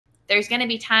there's going to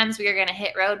be times where you're going to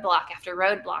hit roadblock after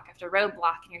roadblock after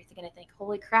roadblock, and you're going to think,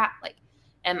 holy crap, like,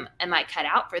 am I cut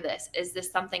out for this? Is this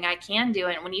something I can do?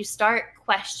 And when you start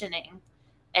questioning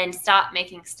and stop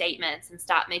making statements and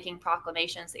stop making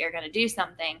proclamations that you're going to do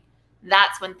something,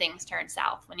 that's when things turn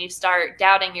south. When you start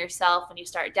doubting yourself, when you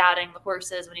start doubting the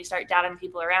horses, when you start doubting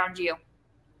people around you,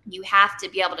 you have to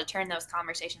be able to turn those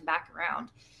conversations back around.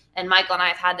 And Michael and I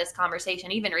have had this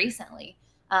conversation even recently.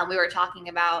 We were talking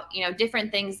about, different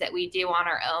things that we do on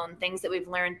our own, things that we've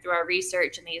learned through our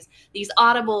research, and these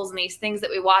audibles and these things that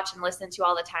we watch and listen to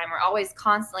all the time. We're always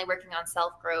constantly working on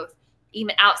self-growth,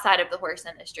 even outside of the horse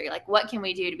industry. Like, what can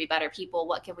we do to be better people?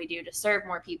 What can we do to serve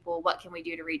more people? What can we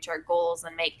do to reach our goals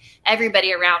and make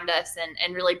everybody around us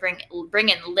and really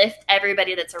bring and lift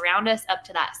everybody that's around us up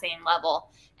to that same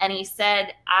level? And he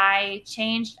said, I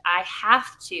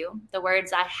have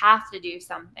to do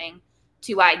something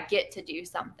to I get to do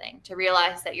something, to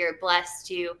realize that you're blessed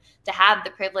to have the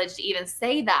privilege to even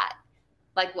say that.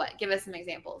 Like what? Give us some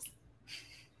examples.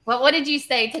 What did you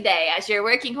say today as you're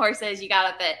working horses? You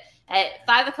got up at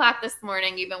 5 o'clock this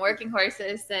morning. You've been working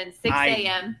horses since 6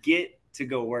 a.m. I get to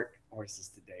go work horses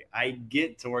today. I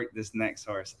get to work this next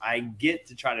horse. I get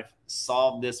to try to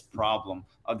solve this problem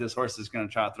of this horse that's going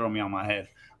to try to throw me on my head.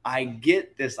 I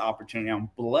get this opportunity. I'm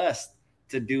blessed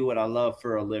to do what I love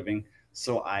for a living.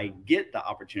 So I get the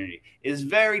opportunity. It's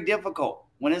very difficult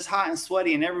when it's hot and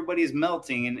sweaty and everybody is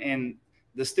melting and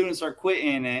the students are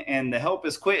quitting and the help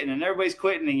is quitting and everybody's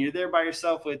quitting and you're there by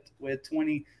yourself with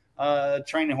 20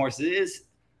 training horses.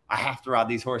 I have to ride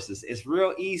these horses. It's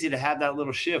real easy to have that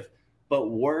little shift, but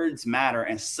words matter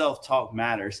and self-talk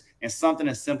matters. And something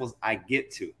as simple as I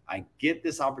get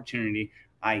this opportunity.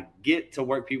 I get to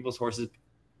work people's horses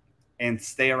and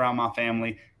stay around my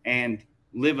family and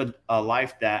live a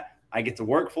life that I get to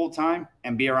work full time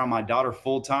and be around my daughter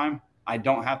full time. I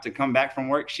don't have to come back from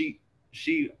work. She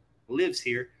lives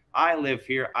here. I live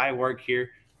here. I work here.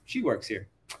 She works here.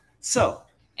 So.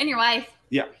 And your wife.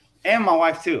 Yeah. And my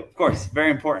wife too, of course.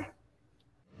 Very important.